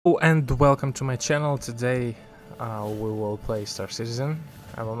Oh, and welcome to my channel. Today we will play Star Citizen.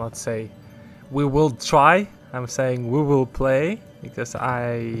 I will not say we will try, I'm saying we will play, because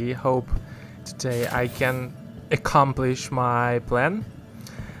I hope today I can accomplish my plan.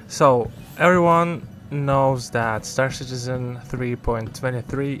 So everyone knows that Star Citizen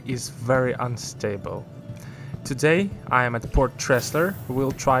 3.23 is very unstable. Today I am at Port Tressler.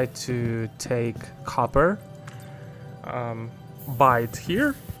 We'll try to take copper, buy it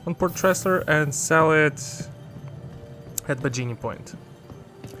here on Port Tressler and sell it at Bajini Point.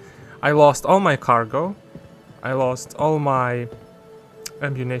 I lost all my cargo, I lost all my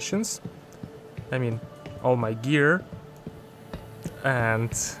ammunitions, I mean all my gear,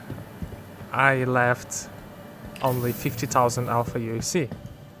 and I left only 50,000 Alpha UAC.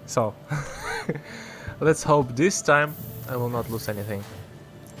 So let's hope this time I will not lose anything.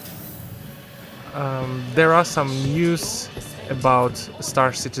 There are some news about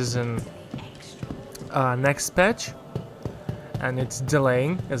Star Citizen next patch, and it's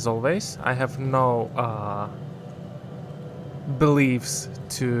delaying as always. I have no beliefs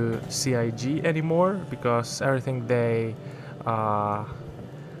to CIG anymore, because everything they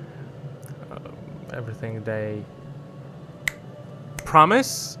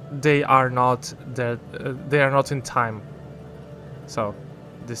promise, they are not in time. So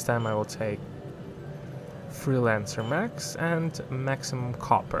this time I will take Freelancer Max and Maximum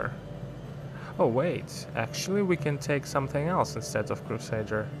Copper. Oh wait, actually we can take something else instead of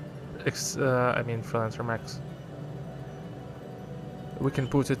Crusader. I mean Freelancer Max. We can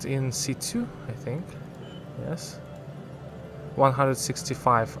put it in C2, I think. Yes.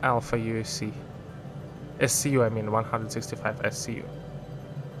 165 Alpha UAC. SCU, I mean 165 SCU.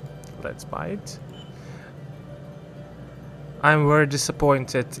 Let's buy it. I'm very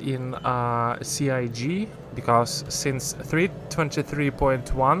disappointed in CIG, because since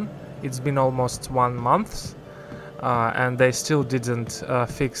 3.23.1 it's been almost 1 month, and they still didn't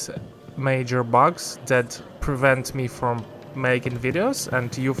fix major bugs that prevent me from making videos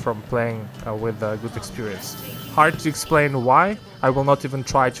and you from playing with a good experience. Hard to explain why. I will not even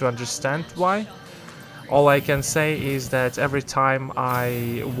try to understand why. All I can say is that every time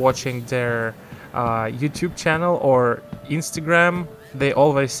I watching their YouTube channel or Instagram, they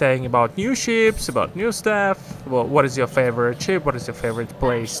always saying about new ships, about new stuff. Well, what is your favorite ship? What is your favorite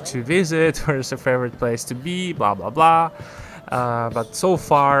place to visit? Where is your favorite place to be? Blah blah blah. But so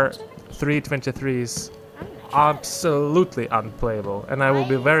far, 3.23 is absolutely unplayable, and I will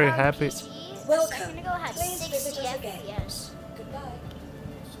be very happy. Welcome. Go have 60 FPS. Goodbye.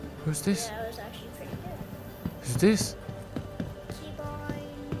 Who's this? Yeah, that was actually pretty good. Who's this?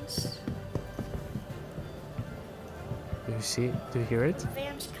 Keybinds. Do you see? Do you hear it?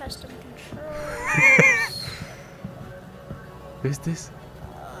 Advanced custom controls. Who's this?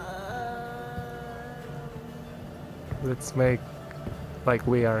 Let's make like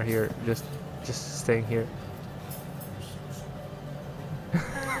we are here, just staying here. Yeah,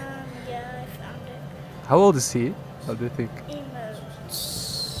 I found it. How old is he? How do you think?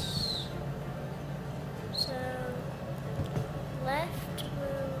 Emotes. So, left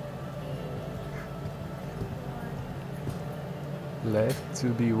will be 1. Left to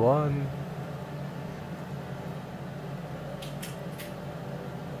be 1.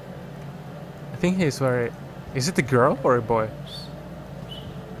 I think he's very... Is it a girl or a boy?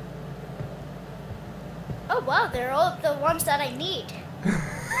 Oh wow, they're all the ones that I need.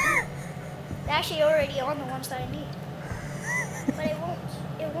 They're actually already on the ones that I need. But it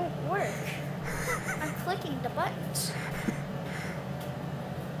won't work. I'm clicking the buttons.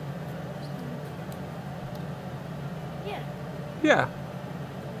 Yeah. Yeah.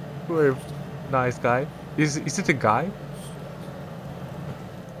 Very nice guy. Is it a guy?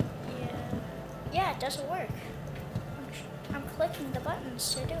 Yeah. Yeah, it doesn't work. I'm clicking the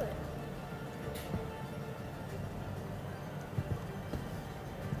buttons to do it.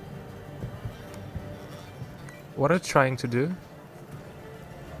 What are you trying to do?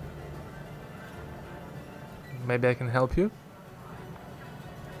 Maybe I can help you?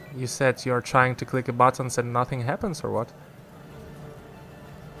 You said you're trying to click a button and nothing happens, or what?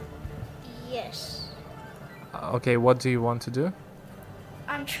 Yes. Okay, what do you want to do?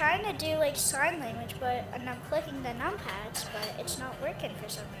 I'm trying to do like sign language, and I'm clicking the numpads, but it's not working for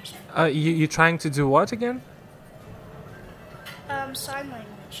some reason. You trying to do what again? Sign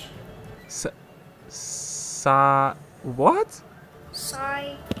language. What?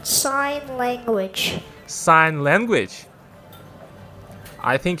 Sign language. Sign language.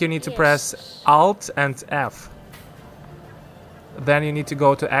 I think you need to press Alt and F. Then you need to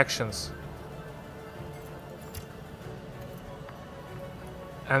go to actions.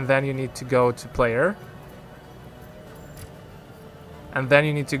 and then you need to go to player, and then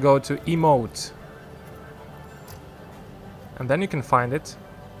you need to go to emote, and then you can find it.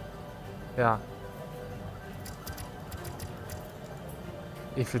 Yeah.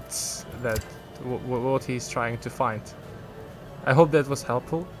 If it's that what he's trying to find. I hope that was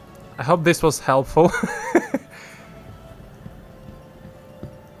helpful. I hope this was helpful.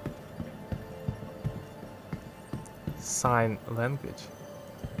 Sign language.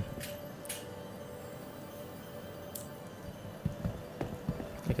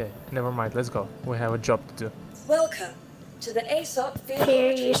 Okay, never mind, let's go. We have a job to do. Welcome to the ASOP field.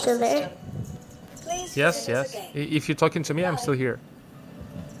 Here, you still there? Please Yes, visit us yes. again. If you're talking to me, I'm still here.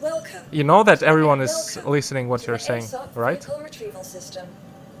 Welcome. You know that everyone is Welcome listening what to you're the saying, ASOP right? vehicle retrieval system.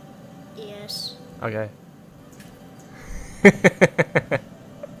 Yes. Okay.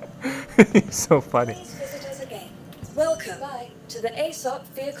 So funny. Please visit us again. Welcome to the ASOP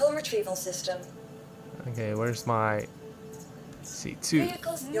vehicle retrieval system. Okay, where's my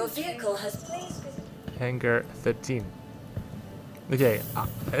C2? Your vehicle has please visit. Hangar 13. Okay,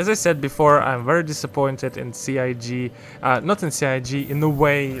 as I said before, I'm very disappointed in CIG, not in CIG, in the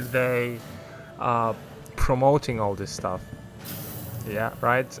way they promoting all this stuff. Yeah,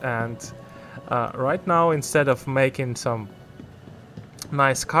 right? And right now, instead of making some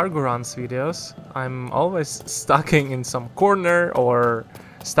nice cargo runs videos, I'm always stucking in some corner or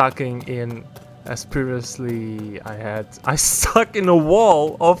stucking in, as previously I stuck in a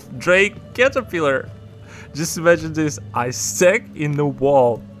wall of Drake Caterpillar. Just imagine this, I stuck in the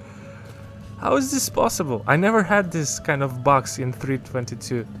wall. How is this possible? I never had this kind of bugs in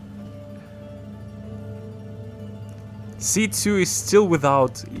 3.22. C2 is still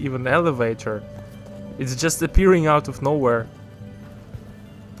without even elevator. It's just appearing out of nowhere.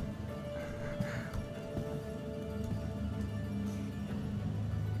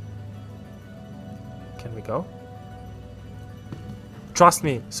 Can we go? Trust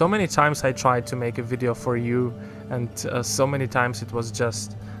me, so many times I tried to make a video for you, and so many times it was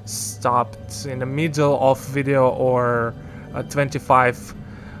just stopped in the middle of video or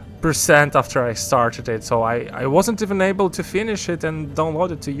 25% after I started it, so I wasn't even able to finish it and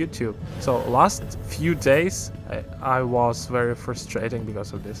download it to YouTube. So last few days I was very frustrating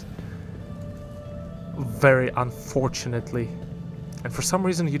because of this. Very unfortunately. And for some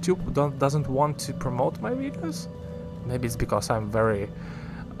reason YouTube doesn't want to promote my videos. Maybe it's because I'm very...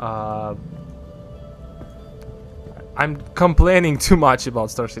 I'm complaining too much about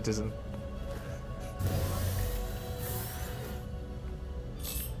starcitizen.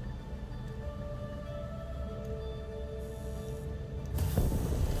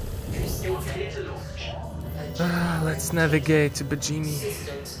 Let's navigate to Bajini.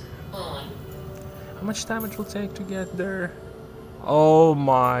 How much time it will take to get there? Oh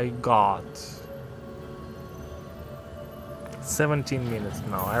my god. 17 minutes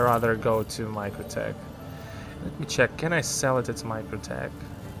now. I rather go to Microtech. Let me check. Can I sell it at Microtech?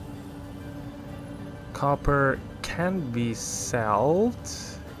 Copper can be sold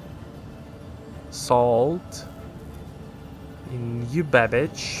in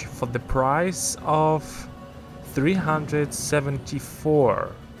Babbage for the price of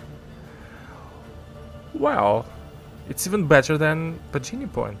 374. Well, it's even better than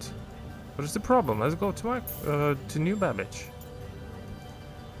Bajini Point. What is the problem? Let's go to New Babbage.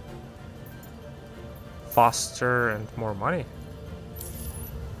 Faster and more money.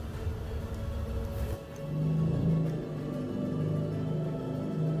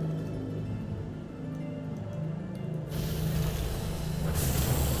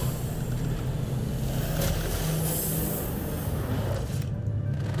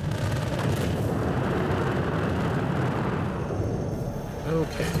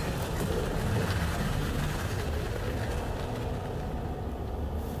 Okay.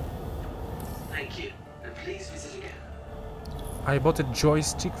 Thank you, and please visit again. I bought a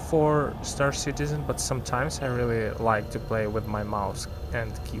joystick for starcitizen, but sometimes I really like to play with my mouse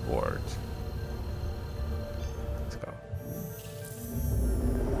and keyboard. Let's go.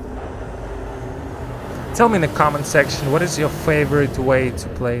 Tell me in the comment section, what is your favorite way to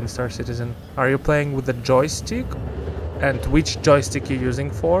play in starcitizen? Are you playing with the joystick? And which joystick you're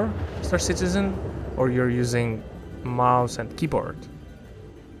using for starcitizen? Or you're using mouse and keyboard?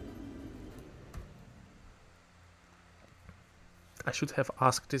 I should have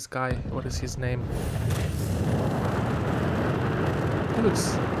asked this guy what is his name. He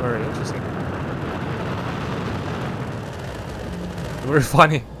looks very interesting. Very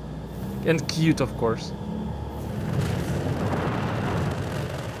funny. And cute, of course.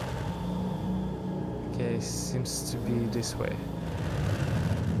 Okay, seems to be this way.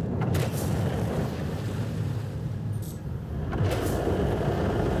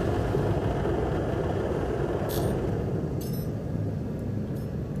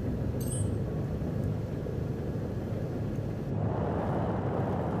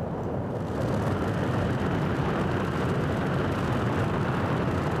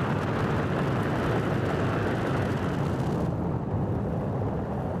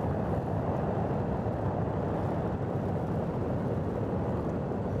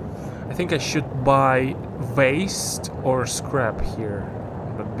 think I should buy waste or scrap here.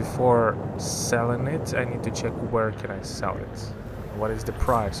 But before selling it, I need to check where can I sell it. What is the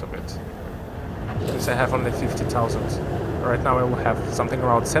price of it? Because I have only 50,000. Right now I will have something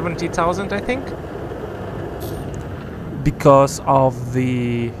around 70,000, I think. Because of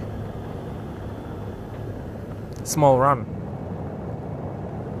the small run.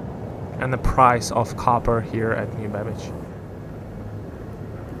 And the price of copper here at New Babbage.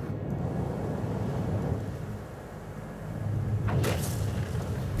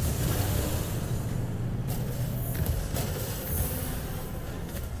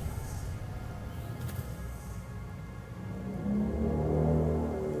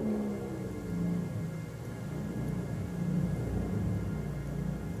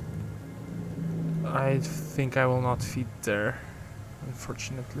 I think I will not fit there,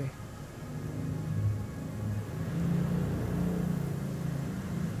 unfortunately.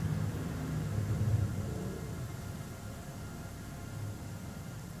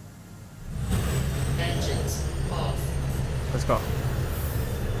 Engines off. Let's go.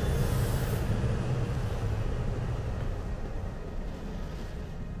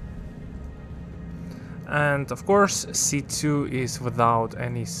 And of course, C2 is without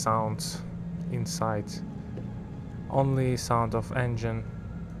any sound inside. Only sound of engine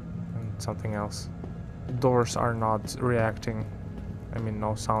and something else. Doors are not reacting. I mean,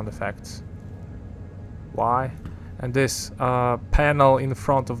 no sound effects. Why? And this panel in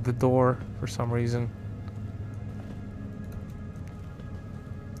front of the door for some reason.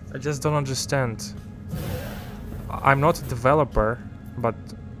 I just don't understand. I'm not a developer, but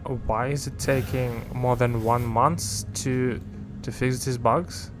why is it taking more than 1 month to fix these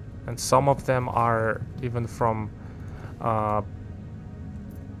bugs? And some of them are even from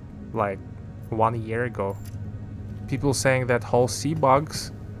like 1 year ago. People saying that whole C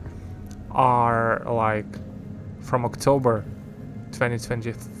bugs are like from October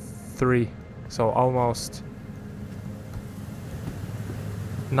 2023, so almost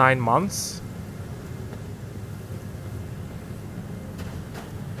 9 months.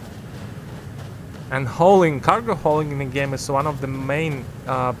 And cargo hauling in the game is one of the main,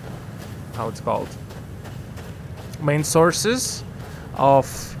 how it's called, main sources of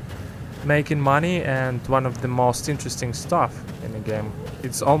making money, and one of the most interesting stuff in the game.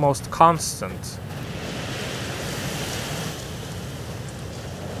 It's almost constant.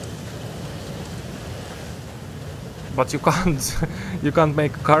 But you can't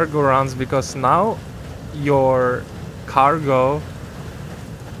make cargo runs, because now your cargo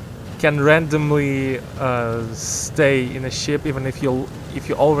can randomly stay in a ship. Even if you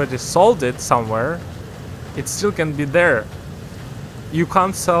already sold it somewhere, it still can be there. You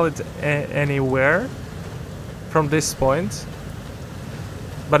can't sell it anywhere from this point,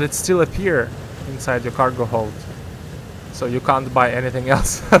 but it still appear inside your cargo hold. So you can't buy anything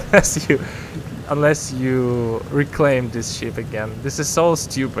else unless you reclaim this ship again. This is so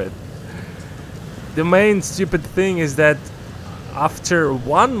stupid. The main stupid thing is that after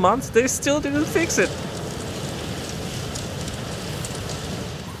 1 month they still didn't fix it.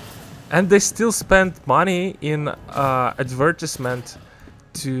 And they still spent money in advertisement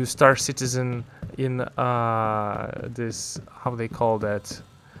to starcitizen in this, how they call that,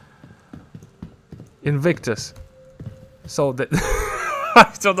 Invictus. So that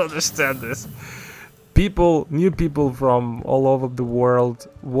I don't understand this. New people from all over the world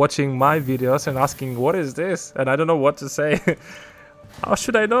watching my videos and asking, what is this? And I don't know what to say. How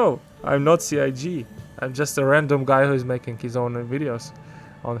should I know? I'm not CIG. I'm just a random guy who's making his own videos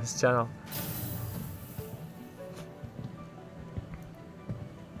on his channel.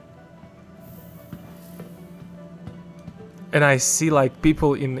 And I see like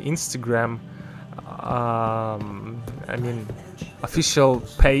people in Instagram, I mean, official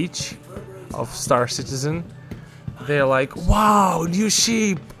page of starcitizen, they're like, wow, new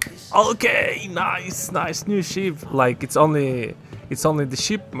ship, okay, nice new ship. Like it's only the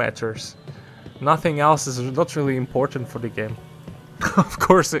ship matters, nothing else is not really important for the game. Of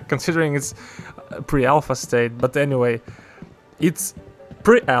course, considering it's pre-alpha state, but anyway, it's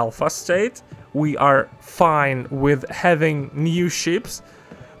pre-alpha state. We are fine with having new ships,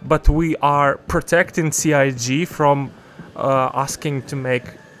 but we are protecting CIG from asking to make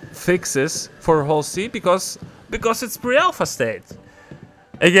fixes for whole C because it's pre-alpha state.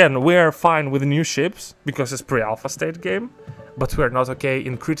 Again, we are fine with new ships because it's pre-alpha state game, but we are not okay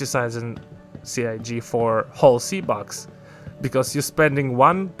in criticizing CIG for whole C bugs, because you're spending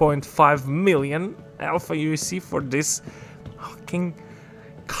 1.5 million alpha USC for this fucking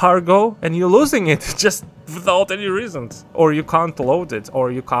cargo and you're losing it just without any reasons, or you can't load it,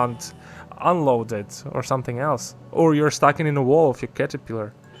 or you can't unload it, or something else, or you're stuck in a wall of your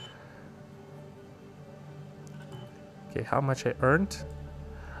caterpillar. Okay, how much I earned?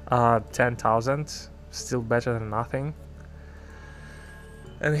 10,000, still better than nothing.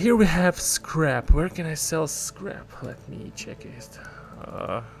 And here we have scrap. Where can I sell scrap? Let me check it.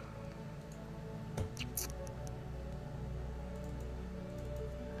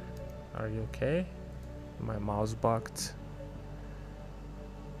 Are you okay? My mouse bugged.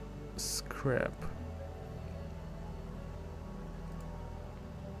 Scrap.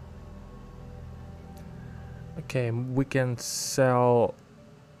 Okay, we can sell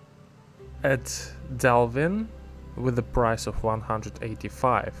at Delvin with the price of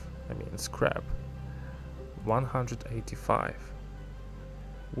 185. I mean scrap. 185.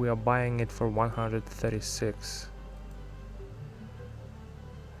 We are buying it for 136.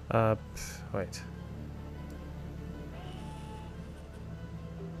 Wait.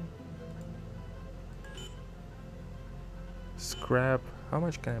 Scrap. How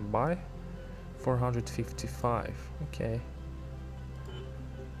much can I buy? 455. Okay.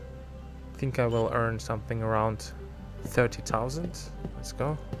 I think I will earn something around 30,000. Let's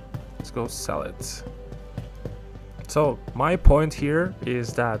go. Let's go sell it. So my point here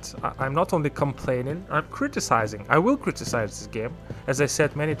is that I'm not only complaining, I'm criticizing. I will criticize this game. As I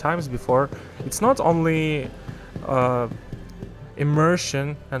said many times before, it's not only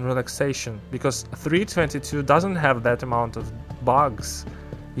immersion and relaxation, because 3.22 doesn't have that amount of bugs.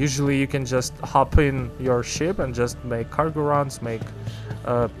 Usually you can just hop in your ship and just make cargo runs, make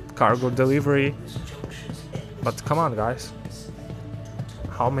cargo delivery. But come on, guys.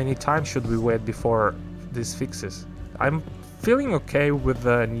 How many times should we wait before this fixes? I'm feeling okay with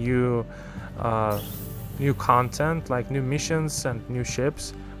the new content, like new missions and new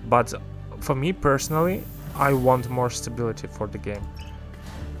ships, but for me personally, I want more stability for the game.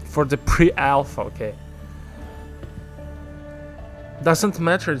 For the pre-alpha, okay? Doesn't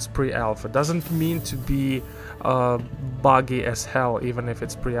matter it's pre-alpha, doesn't mean to be buggy as hell even if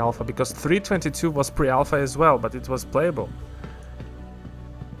it's pre-alpha, because 3.22 was pre-alpha as well, but it was playable.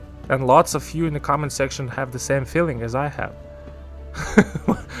 And lots of you in the comment section have the same feeling as I have.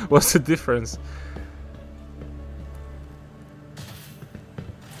 What's the difference?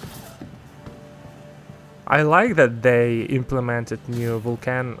 I like that they implemented new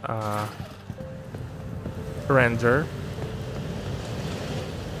Vulkan render.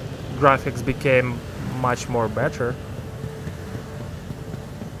 Graphics became much more better.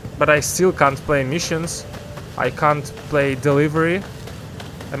 But I still can't play missions. I can't play delivery.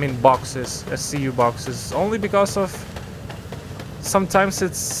 I mean boxes, SCU boxes, only because of sometimes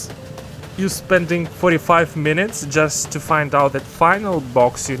it's you spending 45 minutes just to find out that final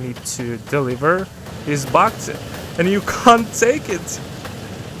box you need to deliver is bugged and you can't take it.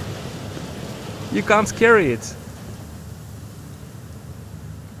 You can't carry it.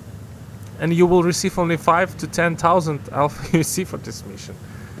 And you will receive only 5 to 10,000 alpha UC for this mission.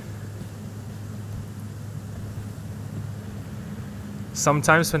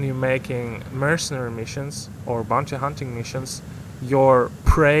 Sometimes when you're making mercenary missions or bounty hunting missions, your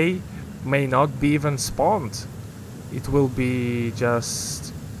prey may not be even spawned. It will be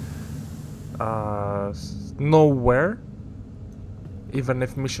just nowhere. Even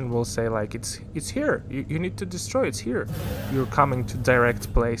if mission will say like it's here, you need to destroy, it's here. You're coming to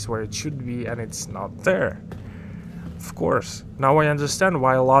direct place where it should be and it's not there. Of course. Now I understand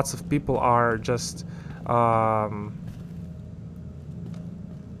why lots of people are just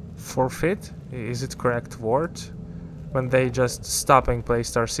forfeit, is it correct word, when they just stop and play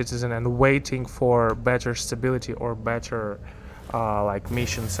starcitizen and waiting for better stability or better like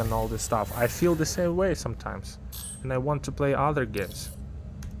missions and all this stuff. I feel the same way sometimes, and I want to play other games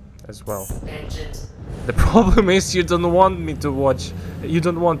as well. The problem is you don't want me to watch, you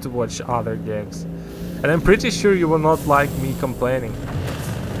don't want to watch other games, and I'm pretty sure you will not like me complaining.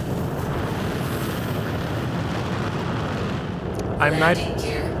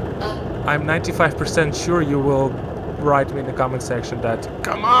 I'm 95% sure you will write me in the comment section that,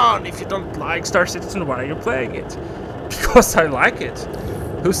 come on, if you don't like Star Citizen, why are you playing it? Because I like it.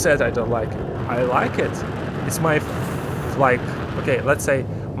 Who said I don't like it? I like it. It's my, like, okay, let's say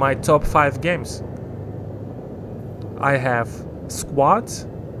my top 5 games. I have Squad,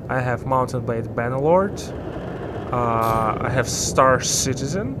 I have Mountain Blade Bannerlord, I have Star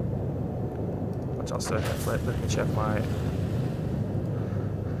Citizen. What else do I have? Let me check my...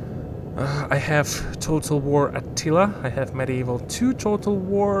 I have Total War Attila, I have Medieval 2 Total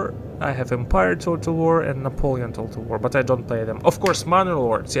War, I have Empire Total War and Napoleon Total War, but I don't play them. Of course, Manor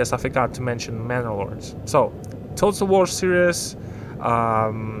Lords, yes, I forgot to mention Manor Lords. So, Total War series,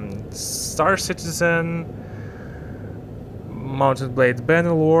 Star Citizen, Mountain Blade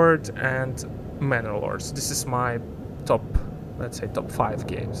Bannerlord, and Manor Lords. This is my top, let's say, top 5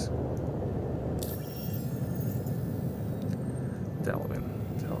 games.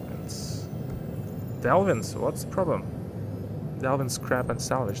 Delvins, what's the problem? Delvin scrap and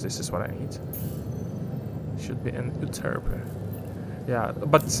salvage, this is what I need. Should be an Euterpe. Yeah,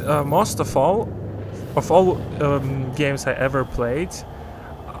 but most of all games I ever played,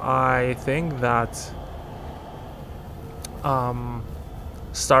 I think that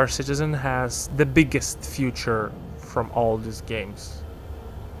Star Citizen has the biggest future from all these games.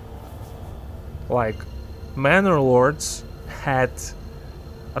 Like, Manor Lords had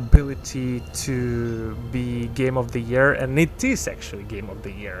ability to be Game of the Year, and it is actually Game of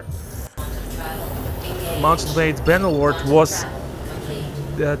the Year. Mountain Blade Bannerlord was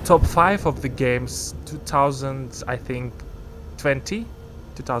the top 5 of the games 2000, I think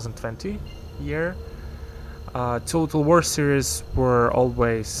 2020 year. Total War series were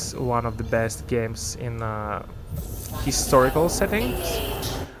always one of the best games in historical settings,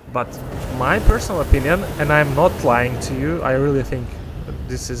 but my personal opinion, and I'm not lying to you, I really think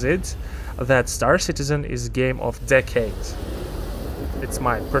this is it, that Star Citizen is game of decade. It's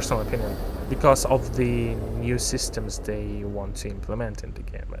my personal opinion, because of the new systems they want to implement in the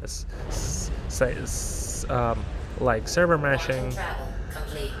game, as like server meshing,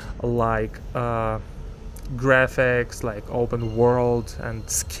 like graphics, like open world and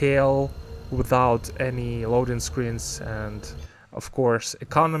scale without any loading screens, and of course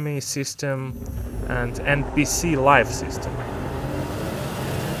economy system and NPC life system.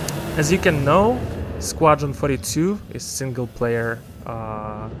 As you can know, Squadron 42 is single player,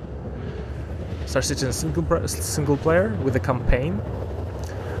 Star Citizen single player with a campaign.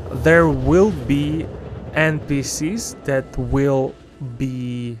 There will be NPCs that will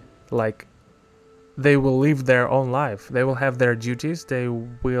be like, they will live their own life. They will have their duties. They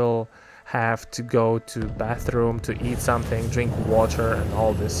will have to go to bathroom, to eat something, drink water, and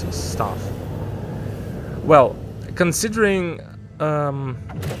all this stuff. Well, considering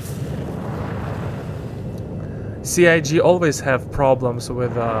CIG always have problems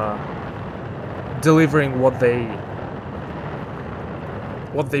with delivering what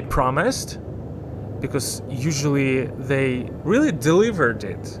they promised, because usually they really delivered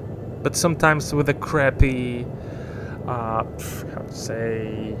it, but sometimes with a crappy, how to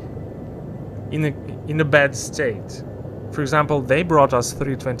say, in a bad state. For example, they brought us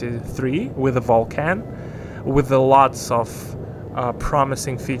 323 with a Vulcan, with lots of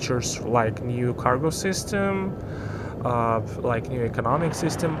promising features like new cargo system, like new economic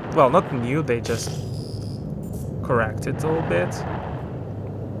system. Well, not new, they just corrected a little bit.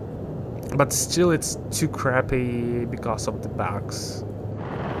 But still it's too crappy because of the bugs.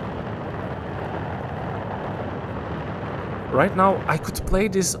 Right now I could play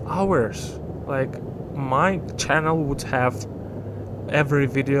this hours. Like, my channel would have every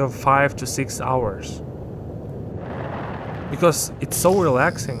video 5 to 6 hours. Because it's so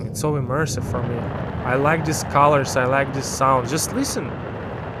relaxing, it's so immersive for me. I like these colors, I like this sound. Just listen.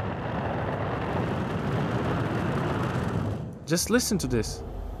 Just listen to this.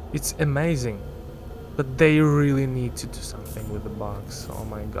 It's amazing. But they really need to do something with the bugs. Oh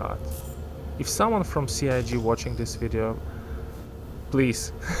my god. If someone from CIG watching this video,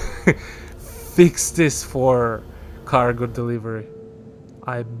 please fix this for cargo delivery.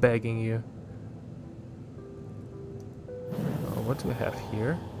 I'm begging you. What do we have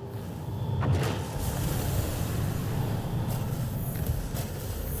here?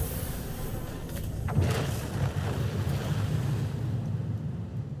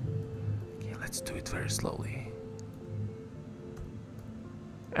 Okay, let's do it very slowly.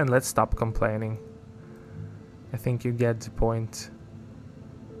 And let's stop complaining. I think you get the point.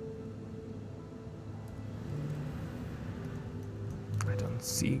 I don't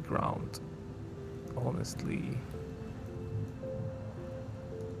see ground, honestly.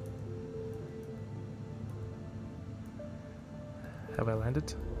 Have I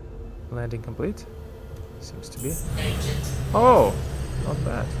landed? Landing complete? Seems to be. Oh, not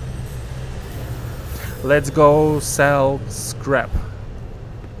bad. Let's go sell scrap.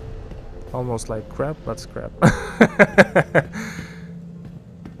 Almost like crap, but scrap.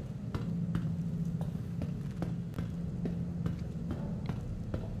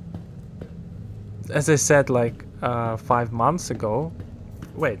 As I said, like 5 months ago,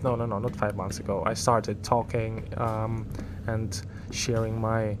 Wait, no, not 5 months ago. I started talking and sharing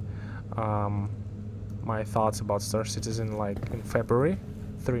my my thoughts about Star Citizen like in February,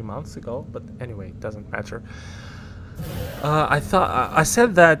 3 months ago. But anyway, it doesn't matter. I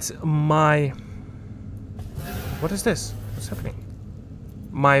said that my... What is this? What's happening?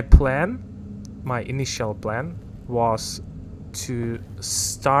 My plan, my initial plan, was to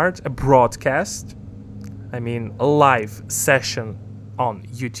start a broadcast. I mean, a live session on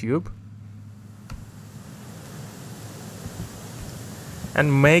YouTube,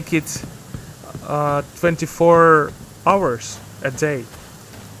 and make it 24 hours a day,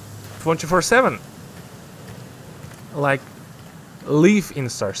 24/7, like live in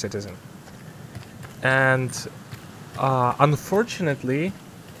Star Citizen. And unfortunately,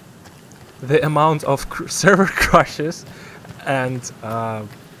 the amount of server crashes and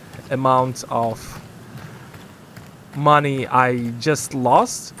amount of money I just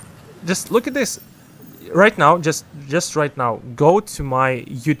lost. Just look at this right now. Just right now, go to my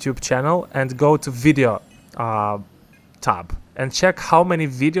YouTube channel and go to video tab and check how many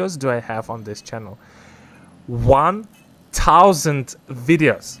videos do I have on this channel. 1,000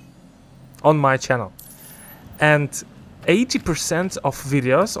 videos on my channel, and 80% of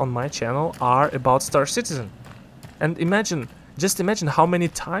videos on my channel are about Star Citizen. And just imagine how many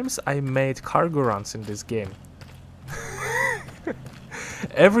times I made cargo runs in this game.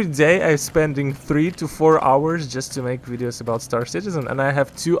 Every day I'm spending 3 to 4 hours just to make videos about Star Citizen, and I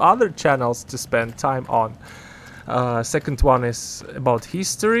have 2 other channels to spend time on. Second one is about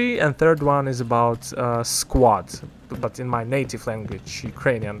history, and third one is about squad, but in my native language,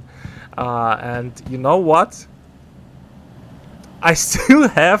 Ukrainian. And you know what? I still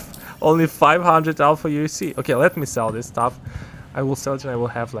have only 500 Alpha USC. Okay, let me sell this stuff. I will sell it and I will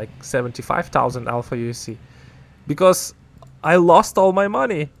have like 75,000 Alpha USC. Because I lost all my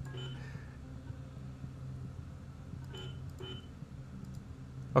money.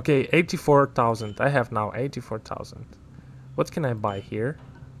 Okay, 84,000. I have now 84,000. What can I buy here?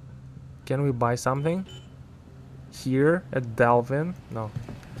 Can we buy something? Here at Delvin? No.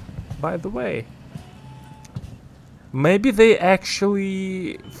 By the way, maybe they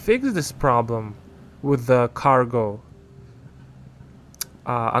actually fixed this problem with the cargo.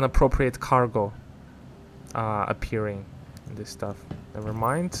 Inappropriate cargo appearing in this stuff. Never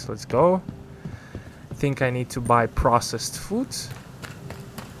mind, let's go. I think I need to buy processed food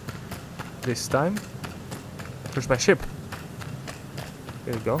this time. Where's my ship?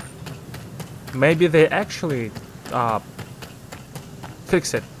 Here we go. Maybe they actually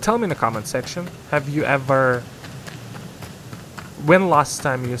fix it. Tell me in the comment section, have you ever... When last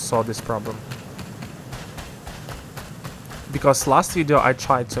time you saw this problem? Because last video I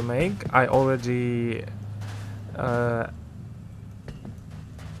tried to make, I already...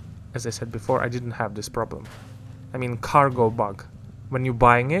 as I said before, I didn't have this problem. I mean, cargo bug. When you're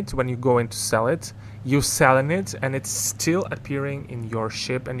buying it, when you go in to sell it, you're selling it and it's still appearing in your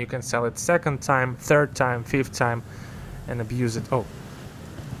ship, and you can sell it second time, third time, fifth time, and abuse it. Oh.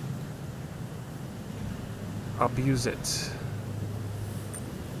 Abuse it.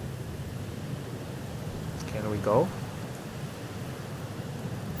 Can we go?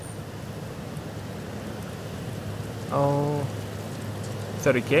 Oh,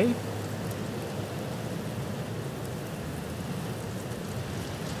 30k?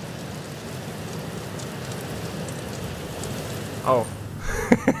 Oh.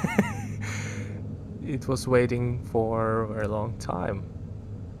 It was waiting for a very long time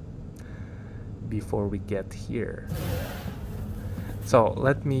before we get here. So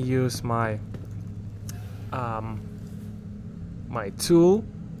let me use my my tool.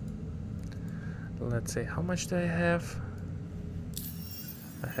 Let's say, how much do I have?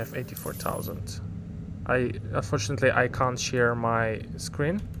 I have 84,000. Unfortunately I can't share my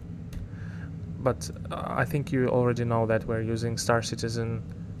screen, but I think you already know that we're using Star Citizen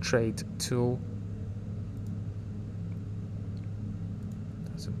trade tool.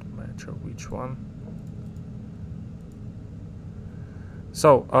 Doesn't matter which one.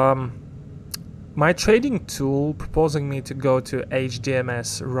 So my trading tool proposing me to go to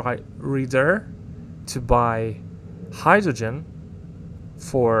HDMS reader to buy hydrogen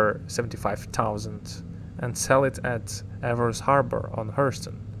for 75,000 and sell it at Evers Harbor on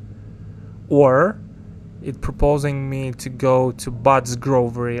Hurston. Or it proposing me to go to Bud's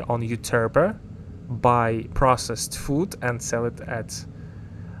Grovery on Euterpe, buy processed food and sell it at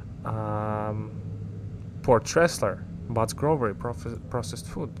Port Tressler. Bud's Grovery, processed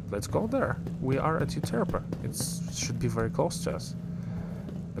food. Let's go there. We are at Euterpe. It should be very close to us.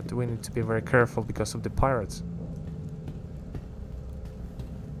 But we need to be very careful because of the pirates.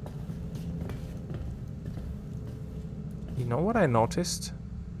 know what I noticed?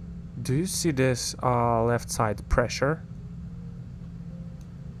 Do you see this left side pressure?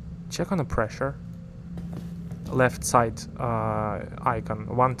 Check on the pressure. Left side icon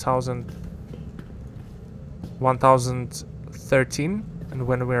 1013, and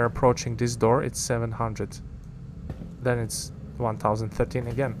when we're approaching this door it's 700. Then it's 1013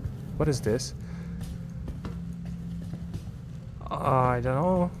 again. What is this? I don't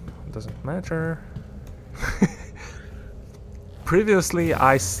know. It doesn't matter. Previously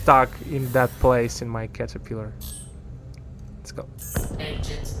I stuck in that place in my caterpillar. Let's go.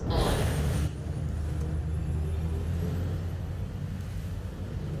 Engines on.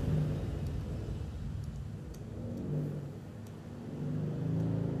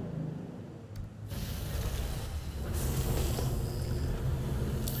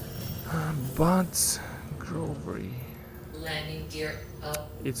 But Grovery. Landing gear up.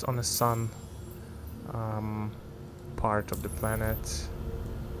 It's on the sun part of the planet.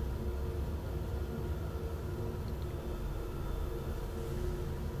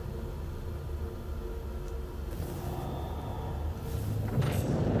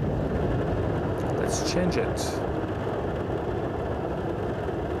 Let's change it.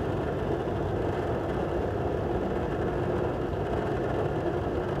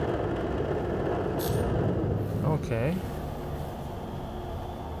 Okay.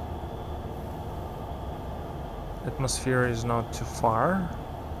 Atmosphere is not too far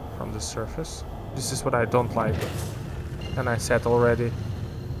from the surface. This is what I don't like. And I said already.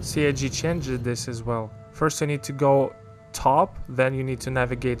 CIG changed this as well. First you need to go top, then you need to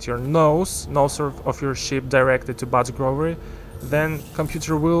navigate your nose of your ship directly to Babbage Grovery. Then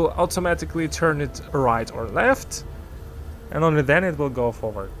computer will automatically turn it right or left, and only then it will go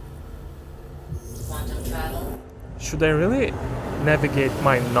forward. Quantum travel. Should I really navigate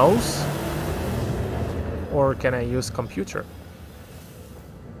my nose? Or can I use computer?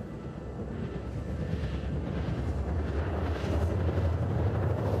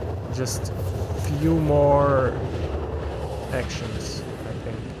 Just few more actions, I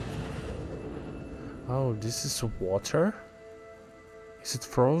think. Oh, this is water? Is it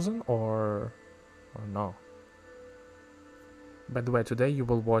frozen or no? By the way, today you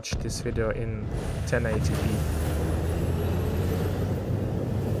will watch this video in 1080p.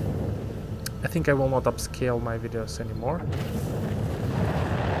 I think I will not upscale my videos anymore.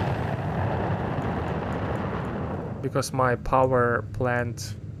 Because my power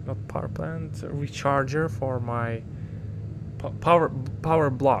plant, not power plant, recharger for my power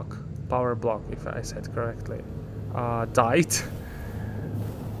block, if I said correctly, died.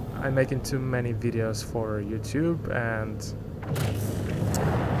 I'm making too many videos for YouTube, and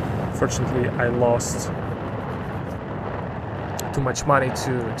fortunately I lost too much money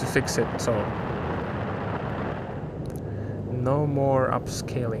to fix it, so no more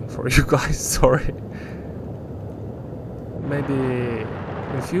upscaling for you guys, sorry. Maybe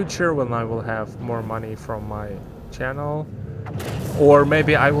in future when I will have more money from my channel, or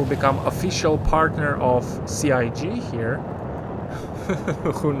maybe I will become official partner of CIG here.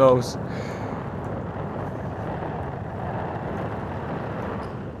 Who knows?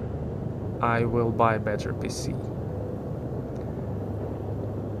 I will buy better PC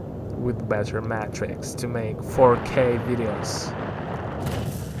with better matrix to make 4K videos.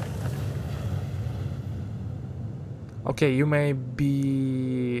 Okay, you may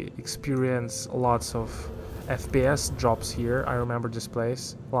experience lots of FPS drops here. I remember this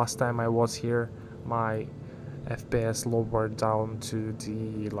place. Last time I was here, my FPS lowered down to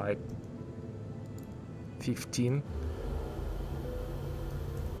the like 15.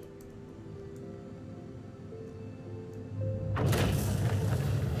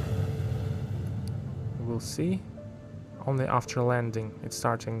 We'll see. Only after landing it's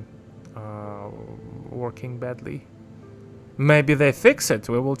starting working badly. Maybe they fix it.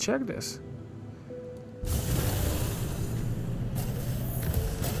 We will check this.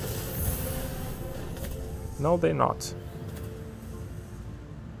 No, they're not.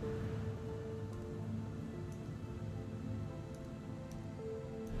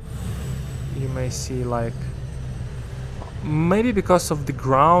 You may see like maybe because of the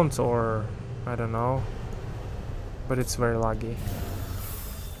ground, or I don't know, but it's very laggy.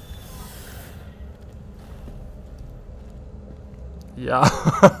 Yeah.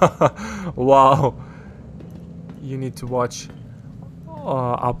 Wow. You need to watch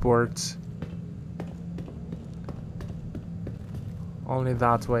upwards. Only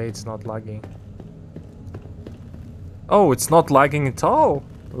that way it's not lagging. Oh, it's not lagging at all.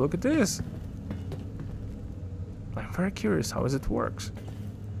 Look at this. I'm very curious how it works.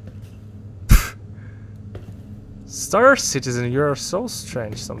 Star Citizen, you're so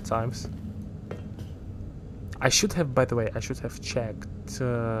strange sometimes. I should have, by the way, I should have checked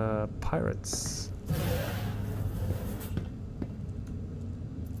pirates.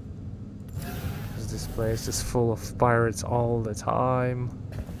 This place is full of pirates all the time.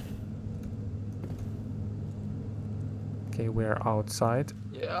 Okay, we're outside.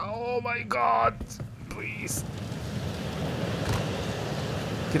 Yeah, oh my god! Please.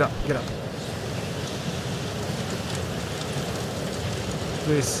 Get up, get up.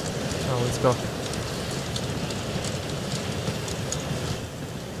 Please. Oh, let's go.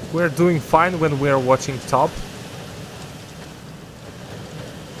 We're doing fine when we're watching top.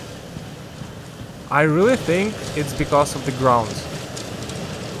 I really think it's because of the ground.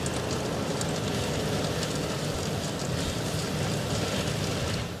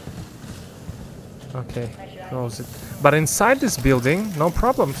 Okay, close it. But inside this building, no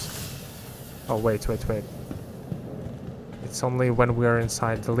problems. Oh, wait, wait, wait. It's only when we're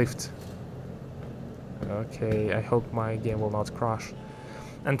inside the lift. Okay, I hope my game will not crash.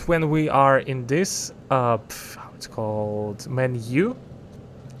 And when we are in this, how it's called, menu,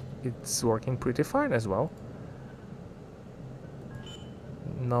 it's working pretty fine as well.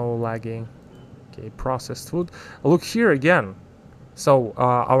 No lagging. Okay, processed food. Look here again. So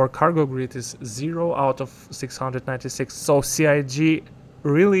our cargo grid is 0 out of 696. So CIG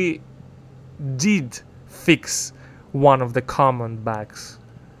really did fix one of the common bugs.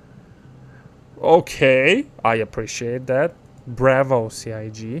 Okay, I appreciate that. Bravo,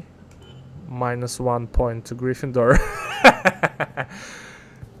 CIG. -1 point to Gryffindor.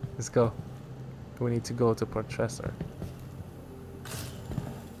 Let's go. We need to go to Port Tressler.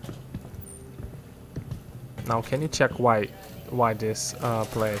 Now, can you check why this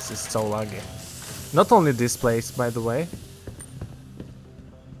place is so laggy? Not only this place, by the way.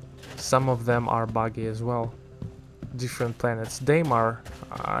 Some of them are buggy as well. Different planets. Daymar.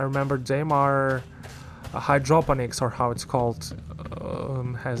 I remember Daymar Hydroponics, or how it's called,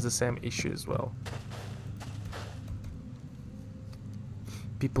 has the same issue as well.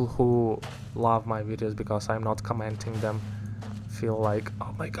 People who love my videos because I'm not commenting them feel like,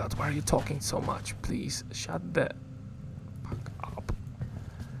 oh my god, why are you talking so much? Please shut the fuck up.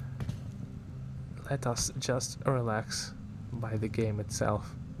 Let us just relax by the game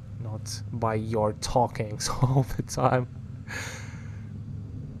itself, not by your talkings all the time.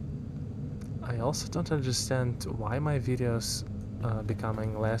 I also don't understand why my videos are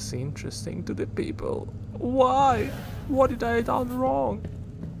becoming less interesting to the people. Why? What did I done wrong?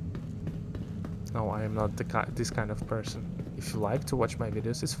 No, I am not this kind of person. If you like to watch my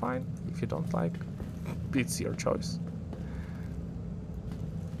videos, it's fine. If you don't like, it's your choice.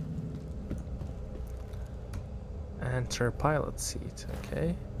 Enter pilot seat,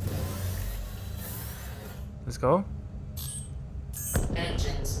 okay. Let's go.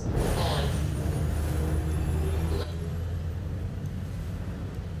 Engines on.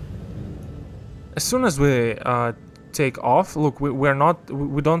 As soon as we take off, look,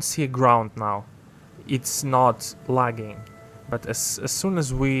 we don't see ground now. It's not lagging. But as soon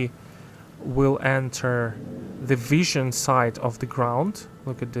as we will enter the vision side of the ground,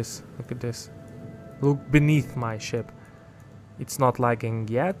 look at this, look at this. Look beneath my ship. It's not lagging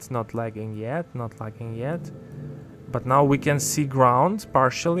yet, not lagging yet, not lagging yet. But now we can see ground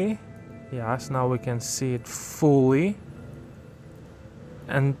partially. Yes, now we can see it fully.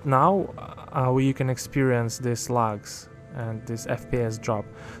 And now you can experience these lags and this FPS drop.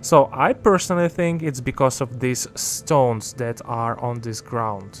 So I personally think it's because of these stones that are on this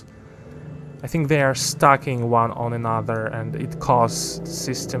ground. I think they are stacking one on another, and it caused the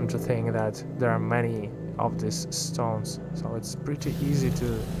system to think that there are many of these stones. So it's pretty easy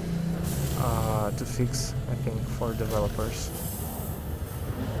to fix, I think, for developers.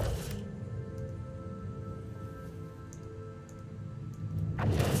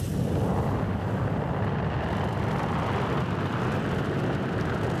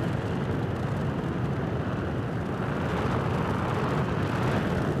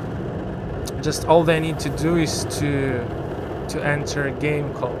 Just all they need to do is to enter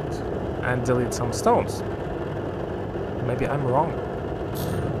game code and delete some stones. Maybe I'm wrong.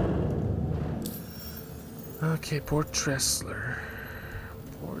 Okay, Port Tressler.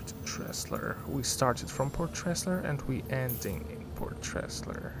 Port Tressler. We started from Port Tressler and we ending in Port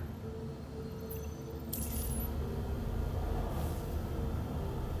Tressler.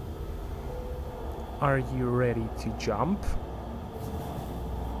 Are you ready to jump?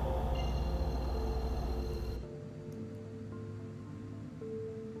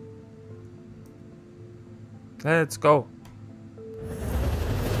 Let's go.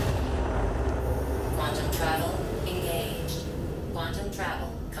 Quantum travel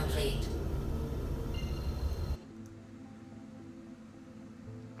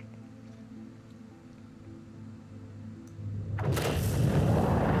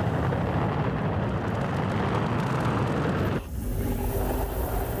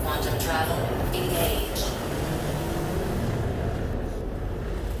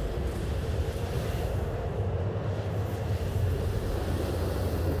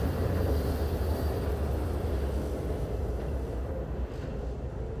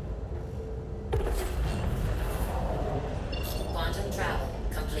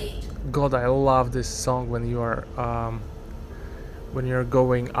God, I love this song when you are when you're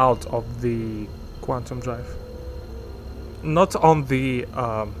going out of the quantum drive. Not on the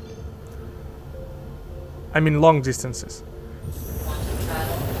I mean long distances. Quantum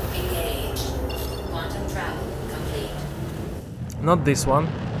travel engaged. Quantum travel complete. Not this one.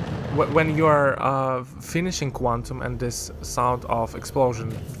 When you are finishing quantum and this sound of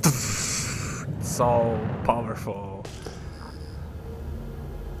explosion, it's so powerful.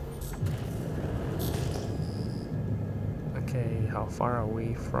 Okay, how far are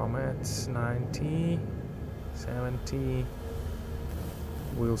we from it? 90, 70.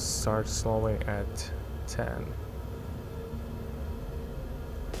 We'll start slowing at 10.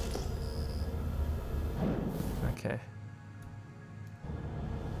 Okay.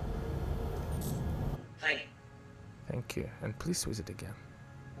 Thank you. Thank you, and please visit again.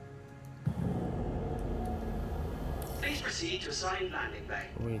 Please proceed to assigned landing bay.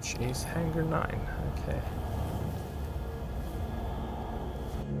 Which is hangar 9. Okay.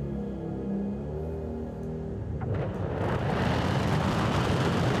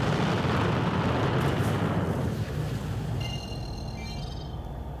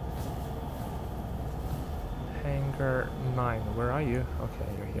 Hangar 9, where are you? Okay,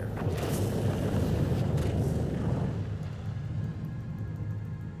 you're here.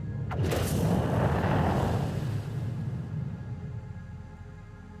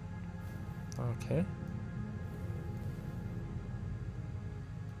 Okay.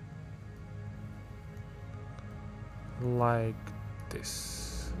 Like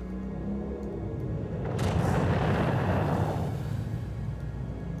this.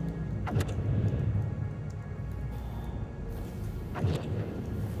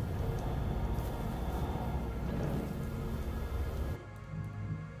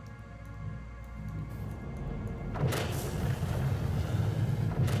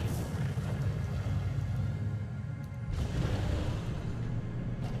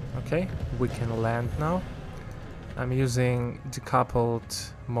 Okay, we can land now. I'm using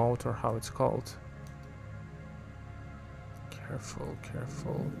decoupled mode, or how it's called. Careful,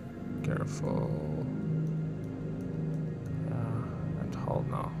 careful, careful. Yeah, and hold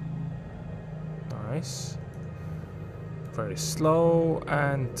now. Nice. Very slow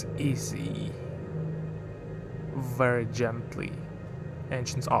and easy. Very gently.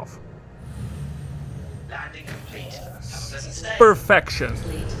 Engines off. Landing complete. Have a pleasant stay. Perfection.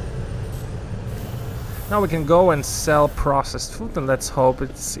 Complete. Now we can go and sell processed food, and let's hope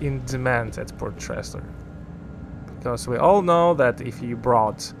it's in demand at Port Tressler. Because we all know that if you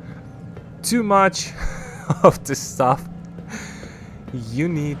brought too much of this stuff, you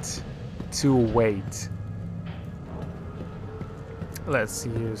need to wait. Let's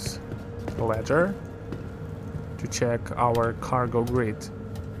use the ledger to check our cargo grid.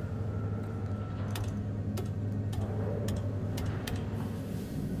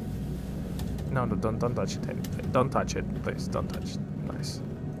 No, don't touch it. Don't touch it, please. Don't touch it. Nice.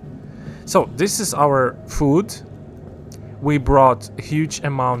 So this is our food. We brought a huge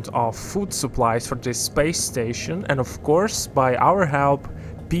amount of food supplies for this space station, and of course, by our help,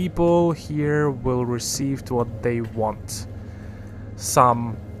 people here will receive what they want.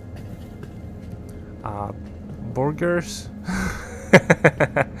 Some burgers,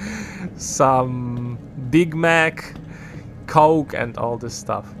 some Big Mac, Coke, and all this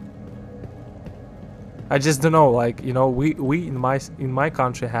stuff. I just don't know, like, you know, we in my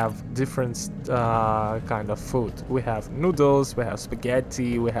country have different kind of food. We have noodles, we have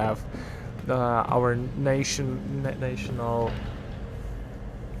spaghetti, we have our national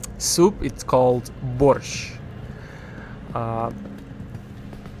soup. It's called borщ.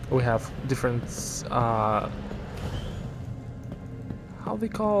 We have different how they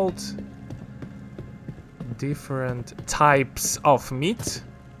called, different types of meat.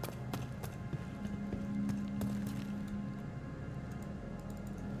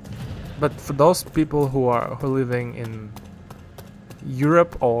 But for those people who are living in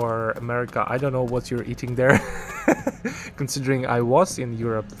Europe or America, I don't know what you're eating there, considering I was in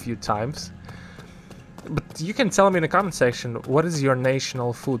Europe a few times. But you can tell me in the comment section, what is your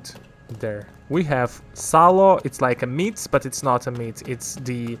national food there? We have salo. It's like a meat, but it's not a meat. It's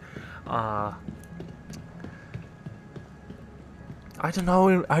the I don't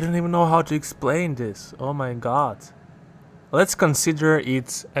know. I don't even know how to explain this. Oh my god. Let's consider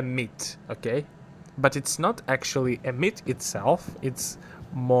it a meat, okay? But it's not actually a meat itself. It's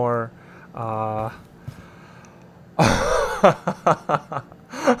more I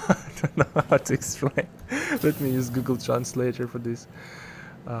don't know how to explain. Let me use Google Translator for this.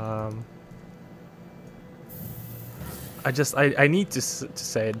 I need to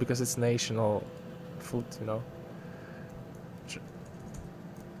say it because it's national food, you know.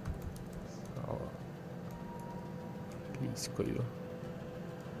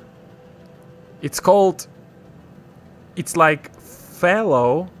 It's called. It's like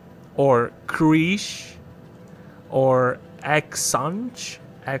fallow, or creesh, or egg-sanch,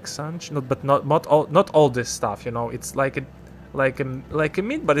 no, but not all this stuff, you know. It's like a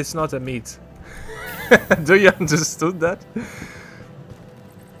meat, but it's not a meat. Do you understood that?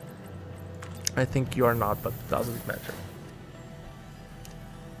 I think you are not, but doesn't matter.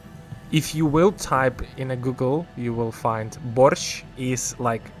 If you will type in a Google, you will find borщ is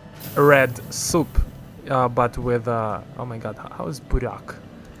like red soup, but with oh my god, how is buryak?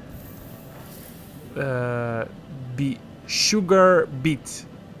 Sugar beet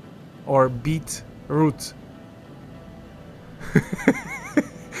or beet root.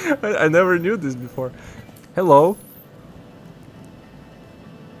 I never knew this before. Hello.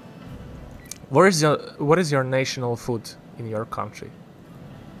 What is your national food in your country?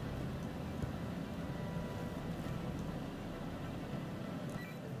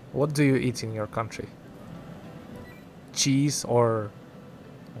 What do you eat in your country? Cheese or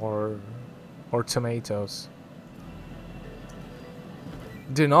tomatoes?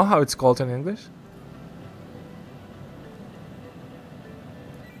 Do you know how it's called in English?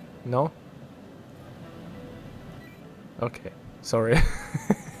 No? Okay, sorry.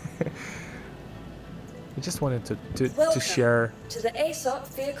 I just wanted to share. To the ASOP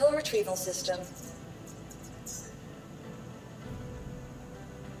vehicle retrieval system.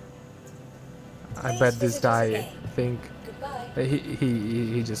 I bet this guy think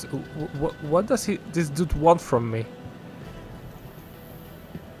he just what does this dude want from me?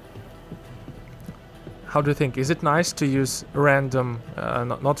 How do you think? Is it nice to use random,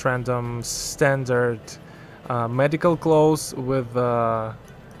 not random, standard medical clothes with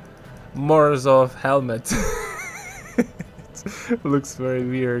Morozov helmet? It looks very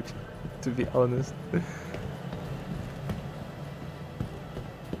weird, to be honest.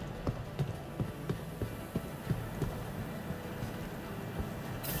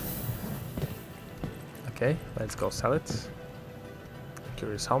 Okay, let's go sell it.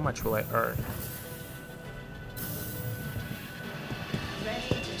 Curious, how much will I earn?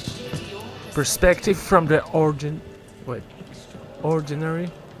 Perspective from the ordinary.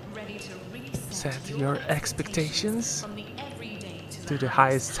 Set your expectations to the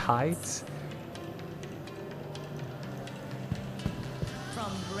highest heights.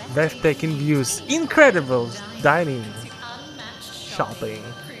 Breathtaking views, incredible dining, shopping.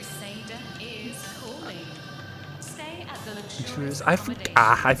 I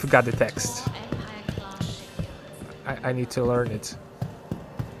forgot the text. I need to learn it.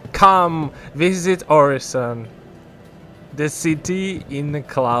 Come visit Orison, the city in the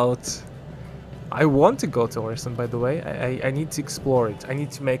clouds. I want to go to Orison, by the way. I need to explore it. I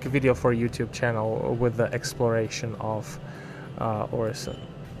need to make a video for a YouTube channel with the exploration of Orison.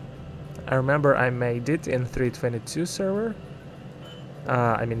 I remember I made it in 3.22 server.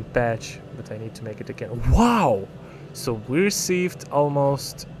 I mean patch, but I need to make it again. Wow! So we received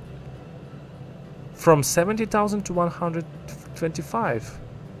almost from 70,000 to 125.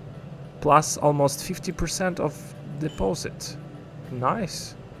 Plus almost 50% of deposit.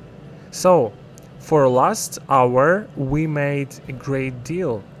 Nice. So, for last hour, we made a great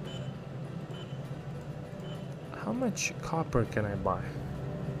deal. How much copper can I buy?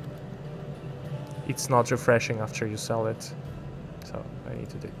 It's not refreshing after you sell it. So, I need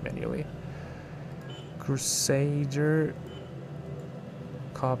to do it manually. Crusader.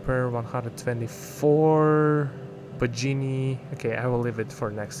 Copper, 124. Pagini. Okay, I will leave it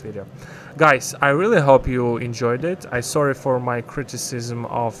for next video. Guys, I really hope you enjoyed it. I'm sorry for my criticism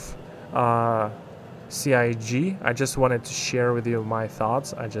of CIG. I just wanted to share with you my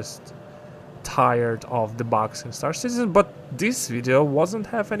thoughts. I just tired of the bugs in Star Citizen, but this video wasn't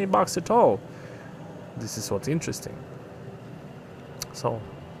have any bugs at all. This is what's interesting. So,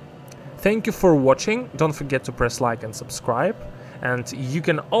 thank you for watching. Don't forget to press like and subscribe. And you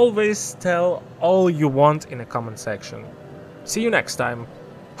can always tell all you want in a comment section. See you next time.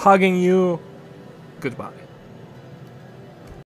 Hugging you. Goodbye.